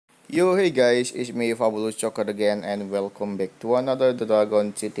Yo, hey guys, it's me Fabulous Chocolate again and welcome back to another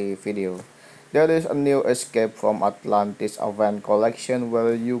Dragon City video. There is a new Escape from Atlantis event collection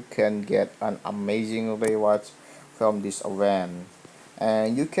where you can get an amazing rewards from this event.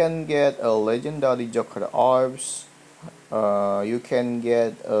 And you can get a legendary Joker orbs, you can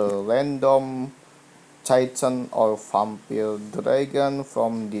get a random Titan or Vampire Dragon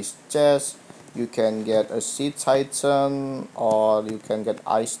from this chest. You can get a Sea Titan, or you can get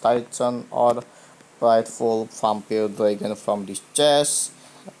Ice Titan or Prideful Vampire Dragon from this chest.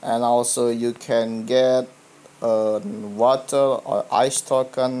 And also you can get a Water or Ice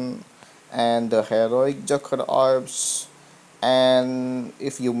Token and the Heroic Joker Orbs. And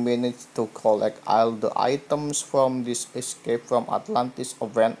if you manage to collect all the items from this Escape from Atlantis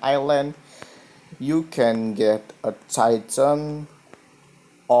event island, you can get a Titan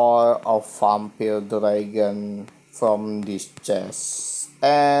or a Vampire Dragon from this chest.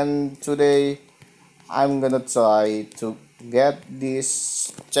 And today I'm gonna try to get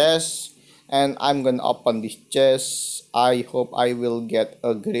this chest and I'm gonna open this chest. I hope I will get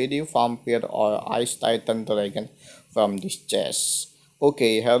a Greedy Vampire or Ice Titan Dragon from this chest.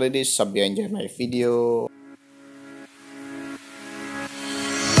 Okay, here it is. Hope you enjoy my video.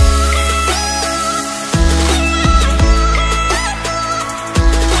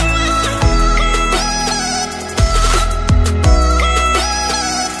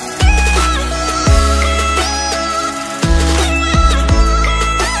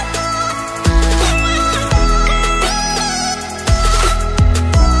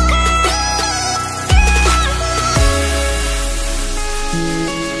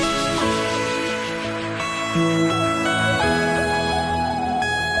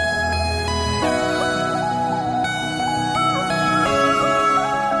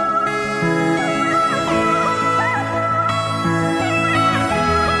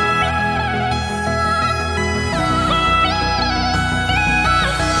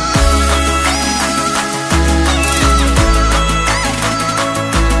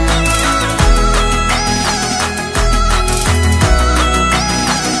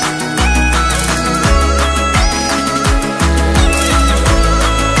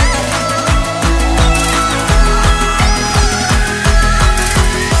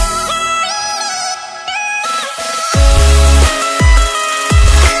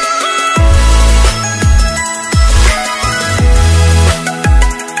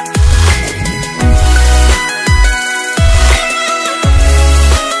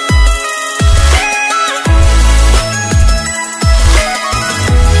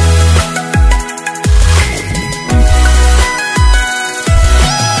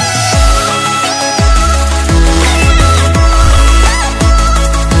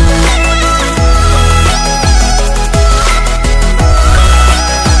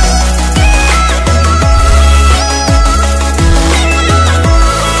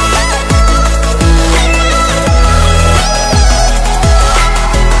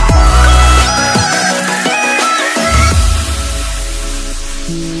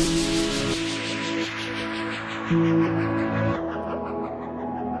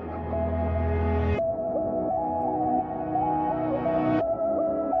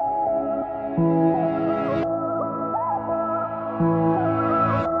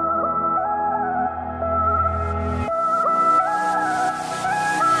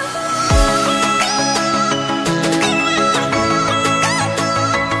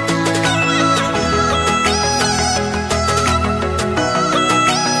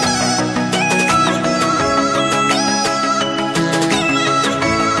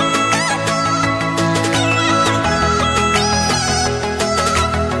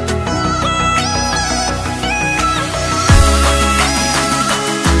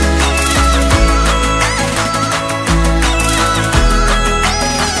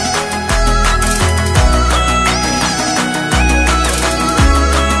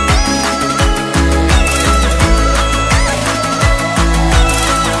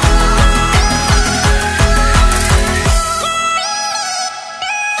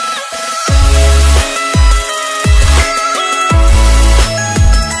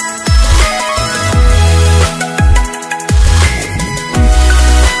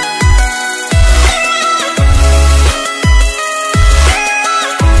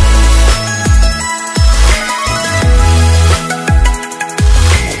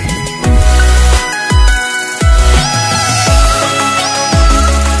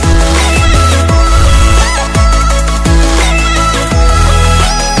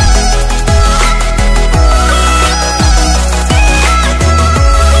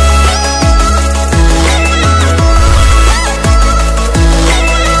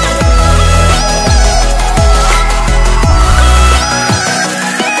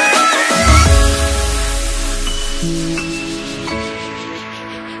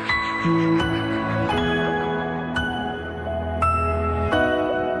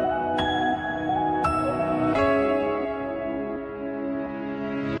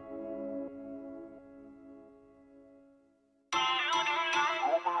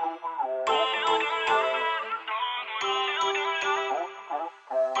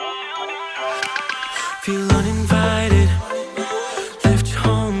 Feel uninvited. Left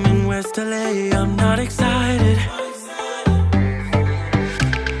home in West LA, I'm not excited.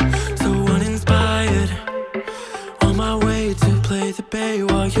 So uninspired. On my way to play the bay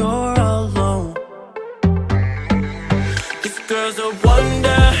while you're alone. This girl's a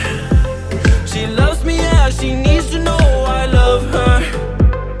wonder. She loves me, yeah, she needs to know I love her.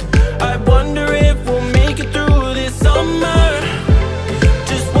 I wonder if we'll make it through this summer.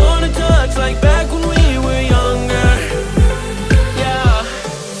 Just wanna touch like back when we were younger. Yeah.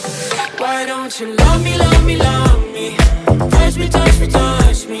 Why don't you love me, love me, love me? Touch me, touch me,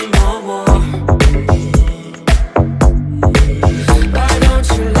 touch me no more. Why don't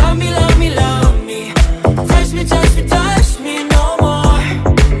you love me, love me, love me? Touch me, touch me, touch me no more.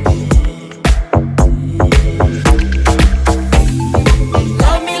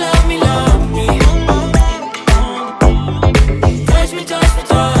 Love me, love me, love me. Touch me, touch me,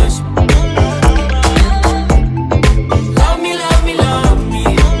 touch me. Love me, love me, love me.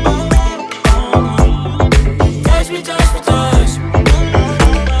 Touch me, touch me, touch me.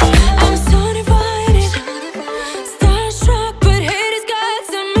 I'm so divided, starstruck, but hate has got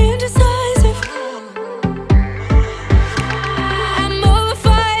some indecisive. I'm over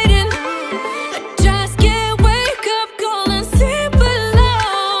fighting, I just can't wake up cold and sleep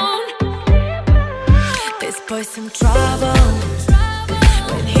alone. This boy's some trouble.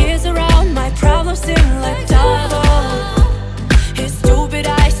 When he's around, my problems seem like double. His stupid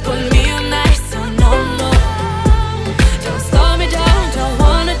eyes put me on ice, so no more. Don't slow me down, don't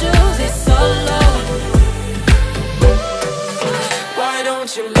wanna do this solo. Why don't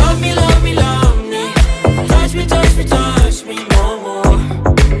you love me, love me, love me? Touch me, touch me, touch me